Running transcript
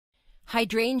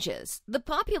Hydrangeas, the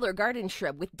popular garden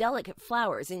shrub with delicate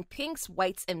flowers in pinks,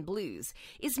 whites, and blues,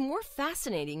 is more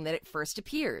fascinating than it first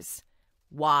appears.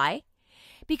 Why?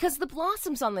 Because the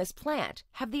blossoms on this plant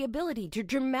have the ability to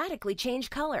dramatically change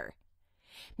color.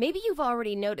 Maybe you've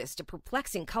already noticed a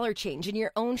perplexing color change in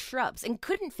your own shrubs and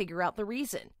couldn't figure out the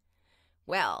reason.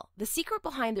 Well, the secret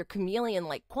behind their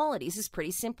chameleon-like qualities is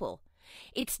pretty simple.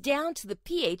 It's down to the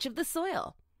pH of the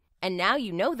soil. And now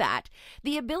you know that,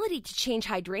 the ability to change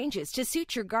hydrangeas to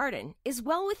suit your garden is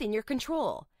well within your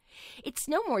control. It's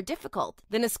no more difficult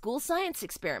than a school science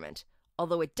experiment,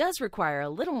 although it does require a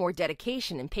little more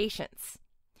dedication and patience.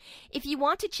 If you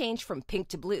want to change from pink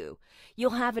to blue,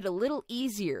 you'll have it a little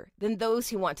easier than those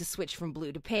who want to switch from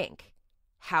blue to pink.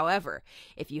 However,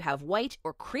 if you have white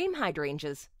or cream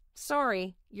hydrangeas,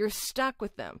 sorry, you're stuck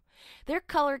with them. Their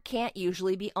color can't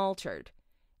usually be altered.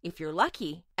 If you're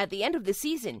lucky, at the end of the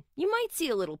season, you might see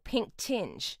a little pink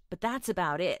tinge, but that's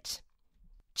about it.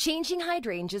 Changing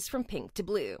hydrangeas from pink to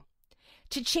blue.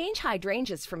 To change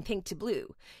hydrangeas from pink to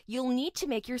blue, you'll need to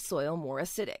make your soil more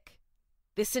acidic.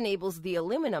 This enables the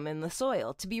aluminum in the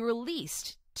soil to be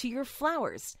released to your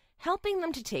flowers, helping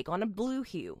them to take on a blue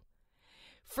hue.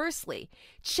 Firstly,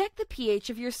 check the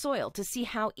pH of your soil to see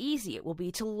how easy it will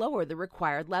be to lower the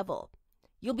required level.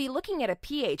 You'll be looking at a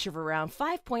pH of around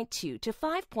 5.2 to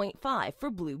 5.5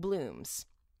 for blue blooms.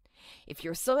 If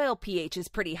your soil pH is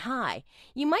pretty high,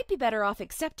 you might be better off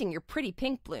accepting your pretty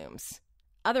pink blooms.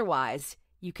 Otherwise,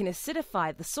 you can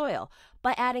acidify the soil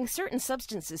by adding certain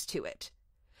substances to it.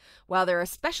 While there are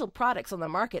special products on the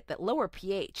market that lower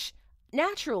pH,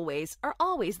 natural ways are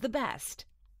always the best.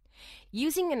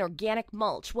 Using an organic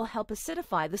mulch will help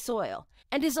acidify the soil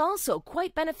and is also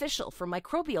quite beneficial for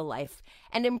microbial life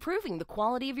and improving the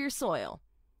quality of your soil.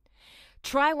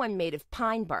 Try one made of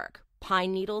pine bark,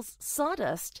 pine needles,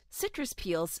 sawdust, citrus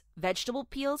peels, vegetable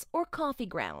peels, or coffee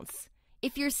grounds.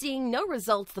 If you're seeing no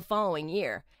results the following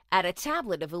year, add a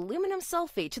tablet of aluminum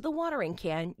sulfate to the watering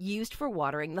can used for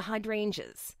watering the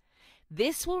hydrangeas.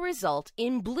 This will result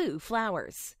in blue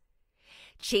flowers.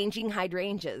 Changing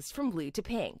hydrangeas from blue to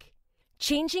pink.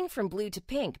 Changing from blue to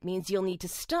pink means you'll need to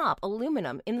stop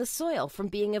aluminum in the soil from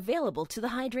being available to the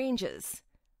hydrangeas.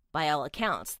 By all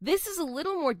accounts, this is a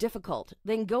little more difficult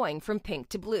than going from pink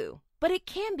to blue, but it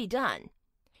can be done.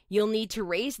 You'll need to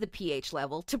raise the pH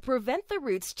level to prevent the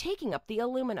roots taking up the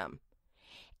aluminum.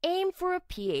 Aim for a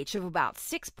pH of about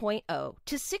 6.0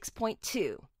 to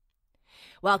 6.2.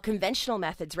 While conventional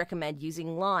methods recommend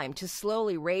using lime to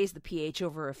slowly raise the pH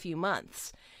over a few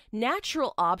months,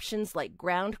 natural options like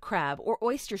ground crab or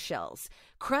oyster shells,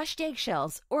 crushed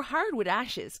eggshells, or hardwood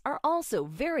ashes are also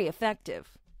very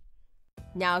effective.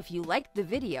 Now, if you liked the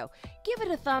video, give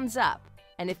it a thumbs up.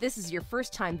 And if this is your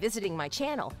first time visiting my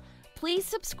channel, please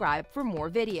subscribe for more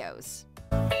videos.